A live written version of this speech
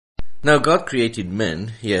Now, God created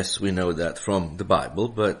men. Yes, we know that from the Bible,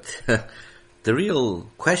 but the real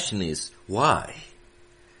question is, why?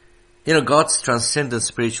 God's transcendent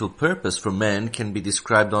spiritual purpose for man can be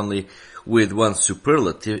described only with one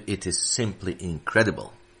superlative. It is simply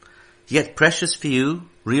incredible. Yet precious few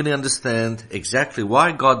really understand exactly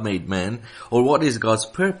why God made man, or what is God's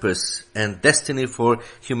purpose and destiny for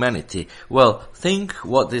humanity. Well, think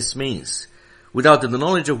what this means. Without the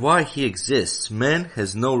knowledge of why he exists, man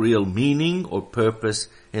has no real meaning or purpose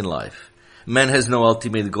in life. Man has no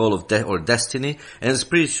ultimate goal of or destiny, and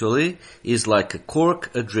spiritually is like a cork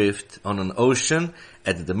adrift on an ocean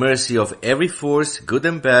at the mercy of every force, good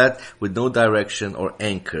and bad, with no direction or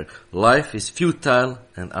anchor. Life is futile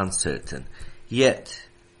and uncertain. Yet,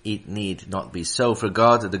 it need not be so, for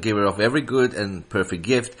God, the giver of every good and perfect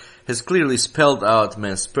gift, has clearly spelled out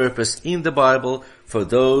man's purpose in the Bible for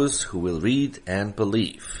those who will read and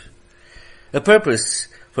believe. A purpose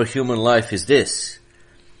for human life is this: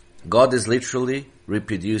 God is literally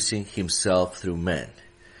reproducing himself through man.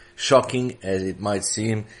 Shocking as it might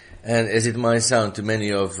seem, and as it might sound to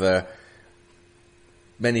many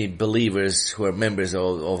believers who are members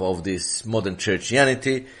of this modern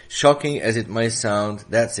churchianity, shocking as it might sound,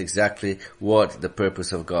 that's exactly what the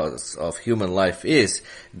purpose of human life is.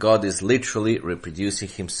 God is literally reproducing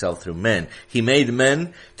himself through men. He made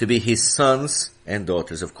men to be his sons and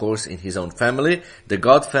daughters, of course, in his own family, the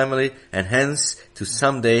God family, and hence to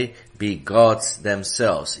someday be gods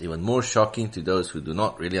themselves. Even more shocking to those who do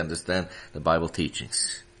not really understand the Bible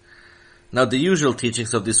teachings. Now, the usual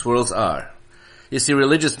teachings of this world are, you see,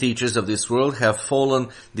 religious teachers of this world have fallen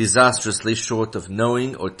disastrously short of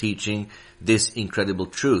knowing or teaching this incredible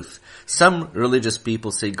truth. Some religious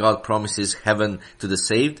people say God promises heaven to the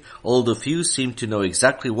saved, although few seem to know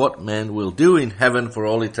exactly what man will do in heaven for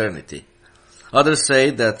all eternity. Others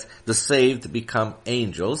say that the saved become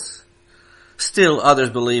angels. Still,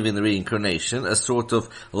 others believe in reincarnation, a sort of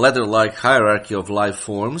ladder-like hierarchy of life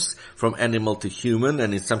forms, from animal to human,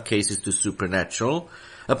 and in some cases to supernatural,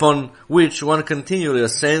 upon which one continually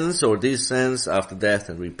ascends or descends after death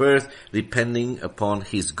and rebirth, depending upon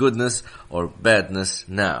his goodness or badness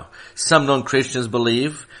now. Some non-Christians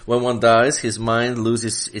believe when one dies, his mind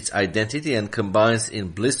loses its identity and combines in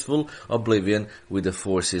blissful oblivion with the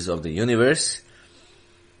forces of the universe.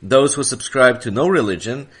 Those who subscribe to no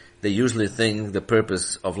religion, they usually think the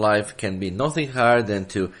purpose of life can be nothing higher than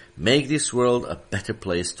to make this world a better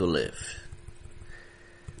place to live.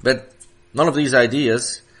 But none of these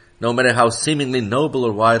ideas, no matter how seemingly noble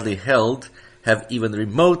or widely held, have even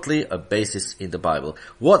remotely a basis in the Bible.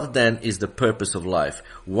 What then is the purpose of life?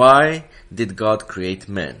 Why did God create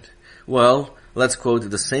man? Well, let's quote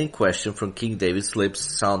the same question from King David's lips,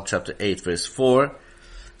 Psalm chapter 8 verse 4.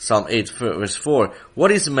 Psalm 8 verse 4, what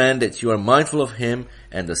is man that you are mindful of him,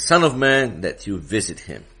 and the son of man that you visit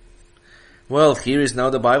him? Well, here is now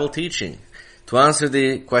the Bible teaching. To answer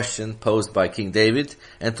the question posed by King David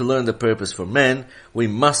and to learn the purpose for man, we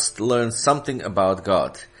must learn something about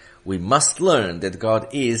God. We must learn that God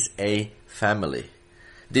is a family.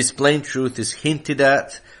 This plain truth is hinted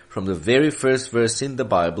at from the very first verse in the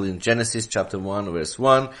Bible in Genesis chapter 1 verse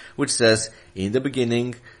 1, which says, in the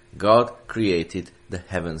beginning God created the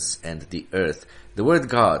heavens and the earth. The word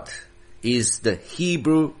God is the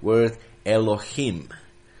Hebrew word Elohim,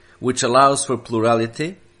 which allows for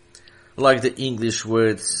plurality, like the English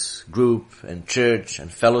words group and church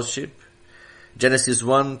and fellowship. Genesis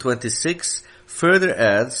 1:26 further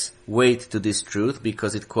adds weight to this truth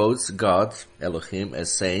because it quotes God, Elohim,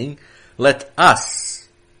 as saying, let us,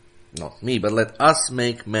 not me, but let us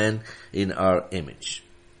make man in our image.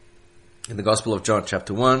 In the Gospel of John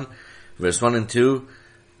chapter 1, verse 1 and 2,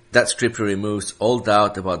 that scripture removes all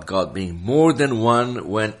doubt about God being more than one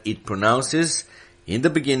when it pronounces, in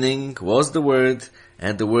the beginning was the Word,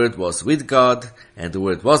 and the Word was with God, and the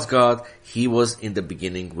Word was God. He was in the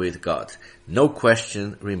beginning with God. No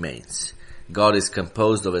question remains. God is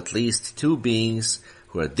composed of at least two beings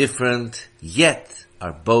who are different, yet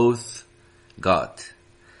are both God.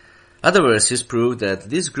 Other verses prove that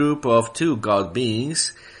this group of two God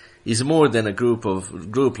beings is more than a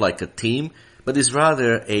group like a team, but is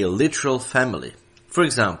rather a literal family. For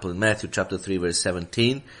example, in Matthew chapter 3 verse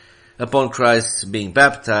 17, upon Christ being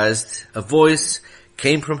baptized, a voice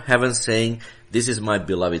came from heaven saying, this is my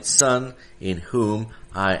beloved Son, in whom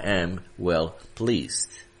I am well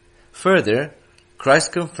pleased. Further,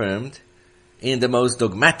 Christ confirmed in the most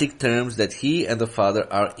dogmatic terms that he and the Father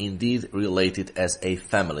are indeed related as a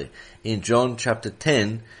family. In John chapter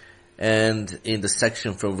 10, and in the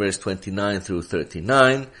section from verse 29 through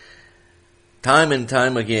 39, time and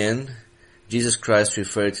time again, Jesus Christ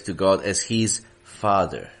referred to God as his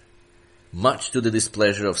Father. much to the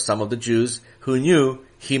displeasure of some of the Jews who knew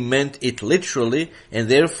he meant it literally and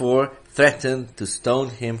therefore threatened to stone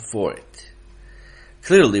him for it.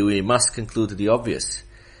 Clearly, we must conclude the obvious.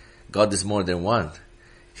 God is more than one.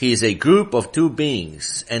 He is a group of two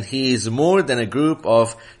beings, and he is more than a group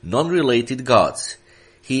of non-related gods.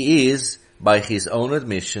 He is, by his own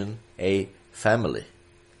admission, a family.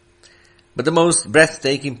 But the most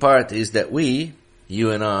breathtaking part is that we,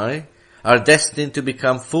 you and I, are destined to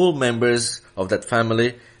become full members of that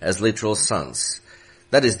family as literal sons.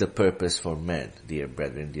 That is the purpose for men, dear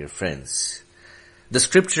brethren, dear friends. The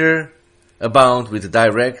scripture abound with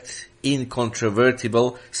direct,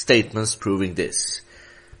 incontrovertible statements proving this.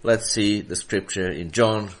 Let's see the scripture in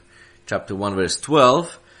John chapter 1 verse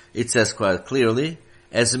 12. It says quite clearly,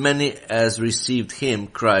 as many as received him,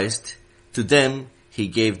 Christ, to them he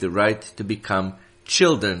gave the right to become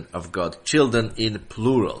children of God. Children in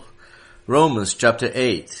plural. Romans chapter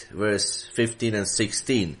 8 verse 15 and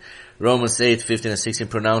 16. Romans 8, 15 and 16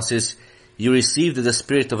 pronounces, you received the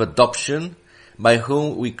spirit of adoption by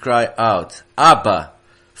whom we cry out, Abba,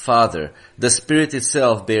 Father. The Spirit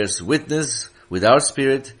itself bears witness with our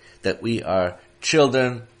spirit that we are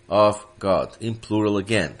children of God. In plural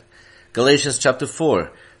again. Galatians chapter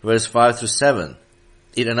 4 verse 5 through 7.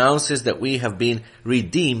 It announces that we have been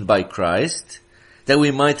redeemed by Christ, that we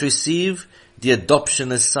might receive the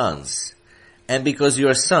adoption as sons. And because you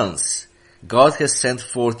are sons, God has sent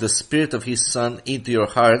forth the Spirit of His Son into your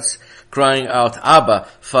hearts, crying out, Abba,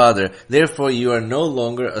 Father. Therefore you are no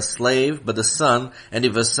longer a slave, but a son, and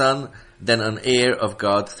if a son, then an heir of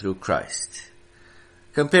God through Christ.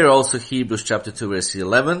 Compare also Hebrews chapter 2 verse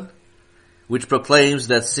 11, which proclaims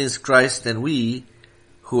that since Christ and we,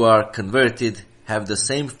 who are converted, have the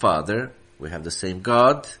same Father, we have the same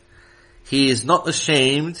God, He is not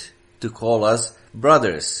ashamed to call us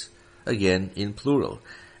brothers, again in plural.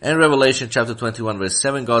 And Revelation chapter 21 verse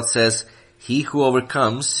 7, God says, he who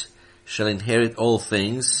overcomes shall inherit all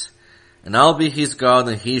things, and I'll be his God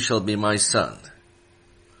and he shall be my son.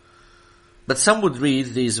 But some would read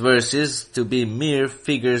these verses to be mere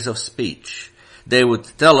figures of speech. They would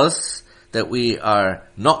tell us that we are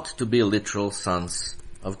not to be literal sons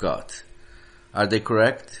of God. Are they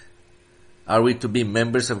correct? Are we to be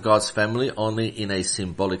members of God's family only in a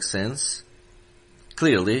symbolic sense?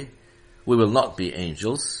 Clearly, we will not be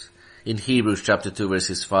angels. In Hebrews chapter 2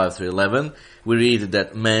 verses 5 through 11, we read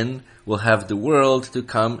that men will have the world to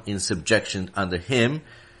come in subjection under him,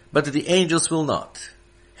 but the angels will not.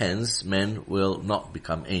 Hence, men will not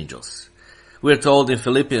become angels. We are told in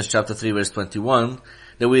Philippians chapter 3 verse 21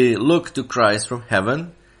 that we look to Christ from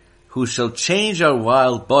heaven, who shall change our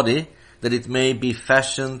vile body, that it may be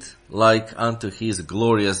fashioned like unto his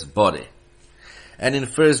glorious body. And in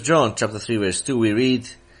 1 John chapter 3 verse 2 we read,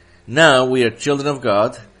 now we are children of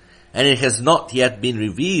God, and it has not yet been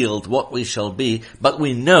revealed what we shall be, but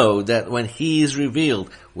we know that when he is revealed,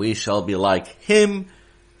 we shall be like him,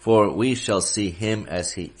 for we shall see him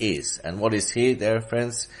as he is. And what is he, dear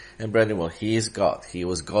friends and brethren? Well, he is God. He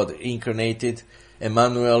was God incarnated,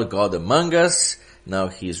 Emmanuel, God among us. Now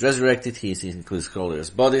he is resurrected, he is into his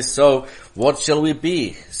glorious body. So what shall we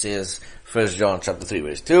be? Says 1 John chapter 3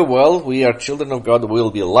 verse 2. Well, we are children of God. We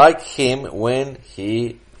will be like him when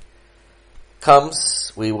he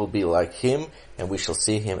comes. We will be like him, and we shall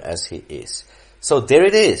see him as he is. So there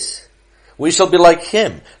it is. We shall be like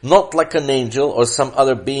him, not like an angel or some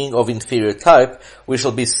other being of inferior type. We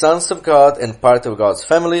shall be sons of God and part of God's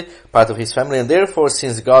family, part of his family, and therefore,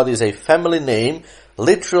 since God is a family name,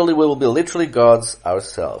 literally we will be literally gods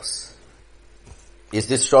ourselves. Is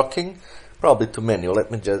this shocking? Probably to many. Let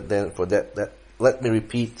me just then for that let me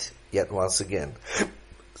repeat yet once again.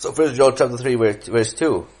 So 1 John chapter 3 verse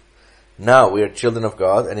 2. Now we are children of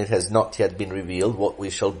God, and it has not yet been revealed what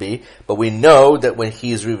we shall be, but we know that when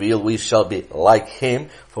he is revealed, we shall be like him,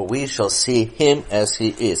 for we shall see him as he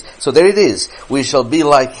is. So there it is. We shall be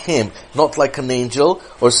like him, not like an angel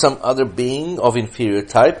or some other being of inferior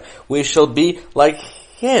type. We shall be like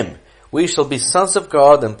him. We shall be sons of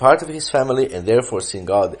God and part of his family, and therefore,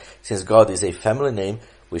 since God is a family name,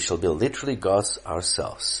 we shall be literally gods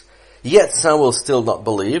ourselves. Yet some will still not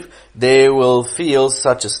believe. They will feel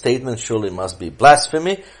such a statement surely must be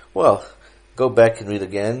blasphemy. Well, go back and read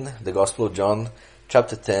again the Gospel of John,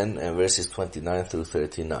 chapter 10, and verses 29 through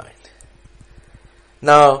 39.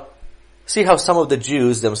 Now, see how some of the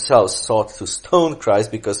Jews themselves sought to stone Christ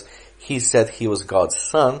because he said he was God's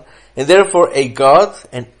son, and therefore a God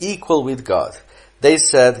and equal with God. They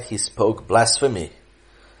said he spoke blasphemy.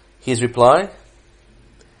 His reply,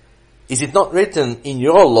 is it not written in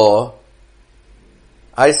your law,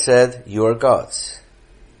 I said you are gods?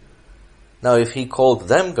 Now if he called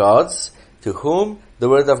them gods, to whom the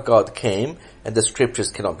word of God came, and the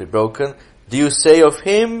scriptures cannot be broken, do you say of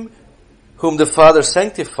him whom the Father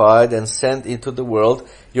sanctified and sent into the world,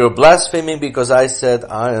 you're blaspheming because I said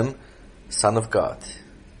I am Son of God?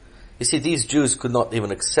 You see, these Jews could not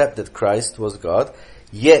even accept that Christ was God,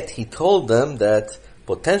 yet he told them that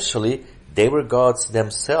potentially they were gods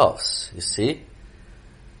themselves, you see.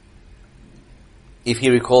 If he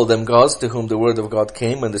recalled them gods to whom the word of God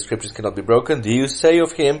came and the scriptures cannot be broken, do you say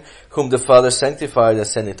of him whom the Father sanctified and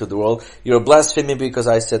sent into the world, you're blaspheming because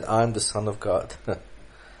I said I'm the Son of God?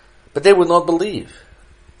 But they would not believe.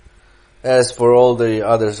 As for all the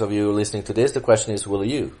others of you listening to this, the question is, will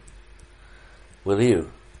you? Will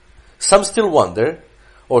you? Some still wonder,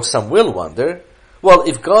 or some will wonder, well,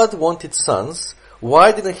 if God wanted sons,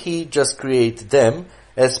 why didn't he just create them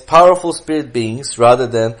as powerful spirit beings rather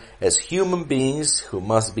than as human beings who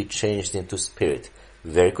must be changed into spirit?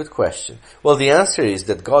 Very good question. Well, the answer is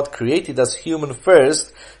that God created us human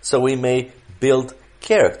first so we may build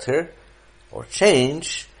character or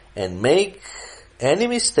change and make any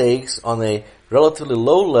mistakes on a relatively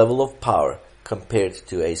low level of power compared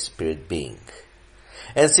to a spirit being.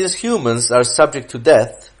 And since humans are subject to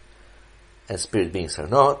death, and spirit beings are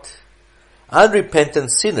not,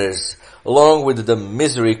 unrepentant sinners, along with the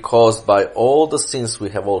misery caused by all the sins we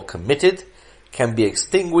have all committed, can be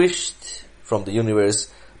extinguished from the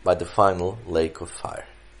universe by the final lake of fire.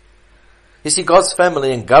 You see, God's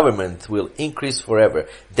family and government will increase forever.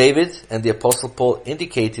 David and the Apostle Paul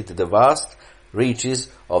indicated that the vast reaches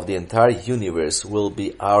of the entire universe will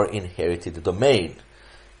be our inherited domain.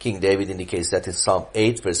 King David indicates that in Psalm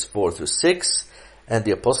 8, verse 4 through 6, and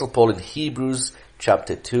the Apostle Paul in Hebrews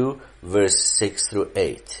chapter 2, verse 6 through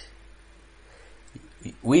 8.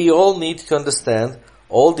 We all need to understand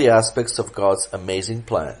all the aspects of God's amazing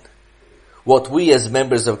plan. What we as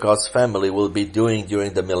members of God's family will be doing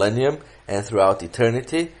during the millennium and throughout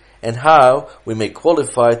eternity, and how we may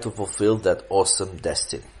qualify to fulfill that awesome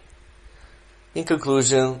destiny. In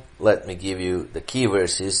conclusion, let me give you the key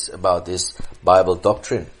verses about this Bible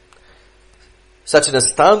doctrine. Such an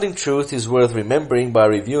astounding truth is worth remembering by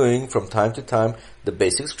reviewing from time to time the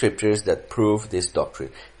basic scriptures that prove this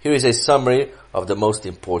doctrine. Here is a summary of the most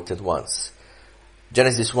important ones.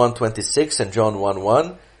 Genesis 1:26 and John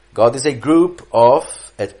 1:1. God is a group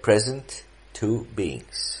of, at present, two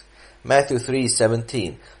beings. Matthew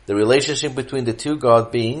 3:17. The relationship between the two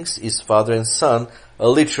God beings is Father and Son, a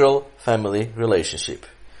literal family relationship.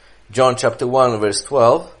 John chapter 1 verse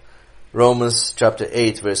 12, Romans chapter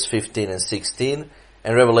 8 verse 15 and 16,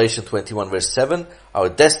 and Revelation 21 verse 7, our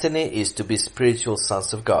destiny is to be spiritual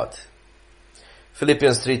sons of God.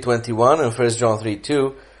 Philippians 3:21 and 1 John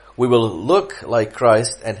 3:2, we will look like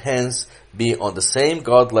Christ and hence be on the same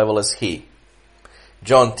God level as He.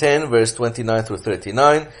 John 10 verse 29 through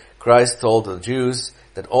 39, Christ told the Jews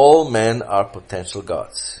that all men are potential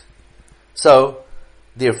gods. So,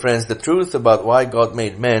 dear friends, the truth about why God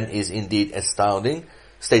made men is indeed astounding.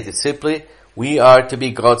 Stated simply, we are to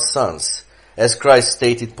be God's sons. As Christ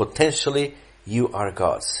stated, potentially, you are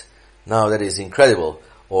gods. Now that is incredible,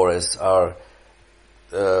 or as our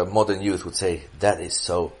modern youth would say, that is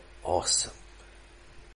so awesome.